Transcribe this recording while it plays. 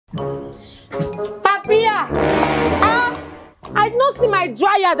Papeeyah! I don't see my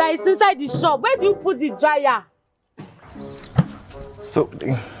dryer that is inside the shop. Where do you put the dryer? So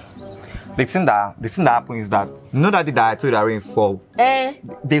the thing that happens is that you know that day that I told you that rain fall.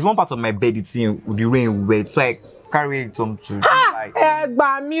 There's one part of my bed it's in the rain wet, so I carry it home to dry.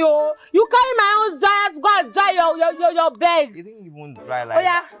 You carry my own dryer to go and dry your bed. It didn't even dry like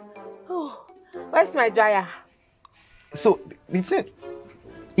that. Oh, where's my dryer? So the thing,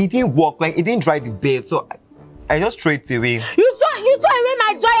 it didn't work, like it didn't dry the bed, so I just threw it away. You throw away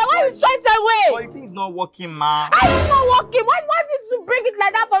my dryer? Why you throw it away? But the thing is not working, ma. It's not working. Why did you bring it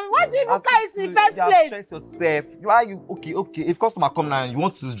like that for me? Why do you even carry it in the first place? Stress yourself. Why are you okay? If customer come now and you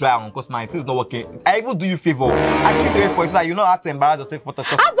want to use dryer on customer, it is not working. I even do you favor. I treat you for it so that you don't have to embarrass yourself for the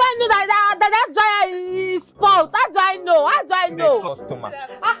customer. How do I know that dryer is fault? How do I know? Customer.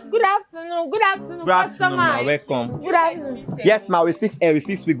 Good afternoon. Good afternoon, customer. Welcome. Good afternoon. Yes, ma. We fix air. We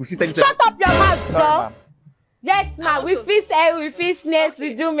fix wig. We fix everything. Shut up your mouth, dog. Yes, ma. We fix hair, we fix nails,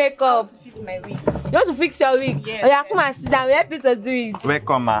 we do makeup. To fix my wig. You want to fix your wig? Yeah. Oh, yeah, come and sit down. We help you to do it.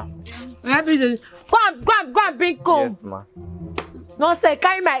 Welcome, ma. We help you to go and bring comb. Yes, ma. No, sir,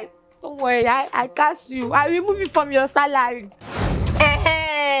 carry my. Don't worry, I catch you. I remove it from your salary.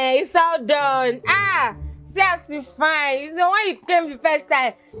 It's all done. See as you fine. You know when you came the first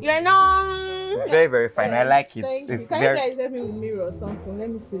time, you know. It's very, very fine. I like it. Thank you. It's Can very... you guys help me with mirror or something? Let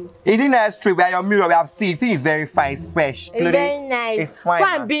me see. It didn't have straight. We are your mirror. We have seen. It is very fine. It's fresh. It's very nice. It's fine. Go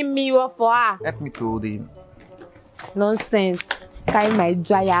and be mirror for her. Help me to hold it. Nonsense. Carry my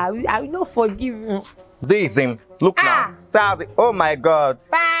dryer. I will not forgive you. This him. Look now. Oh my God.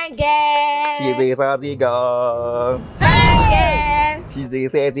 Fine girl. She's a sexy girl. Fine girl. She's a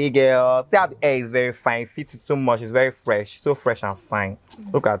sexy girl. See how the hair is very fine. Fits it so much. It's very fresh. So fresh and fine.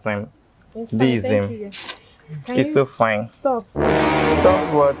 Look at him. It's This fine, him. thank you. It's so fine. Stop.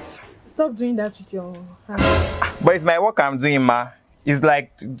 Stop what? Stop doing that with your hand. But it's my work I'm doing, ma. It's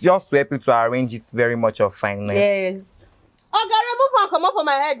like just to help you to arrange it very much of fineness. Yes. Okay, remove and come up from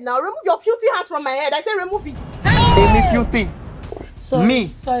my head now. Remove your filthy hands from my head. I say remove it. Amy filthy. Sorry.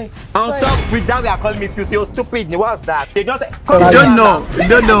 Me. Sorry. I'm sorry. With that, we are calling me filthy. You're stupid. What's that? They just You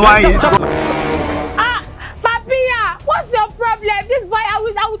don't know why it's... Papeeyah, what's your problem? This boy,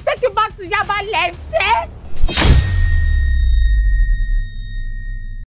 I will take you back to Yaba left.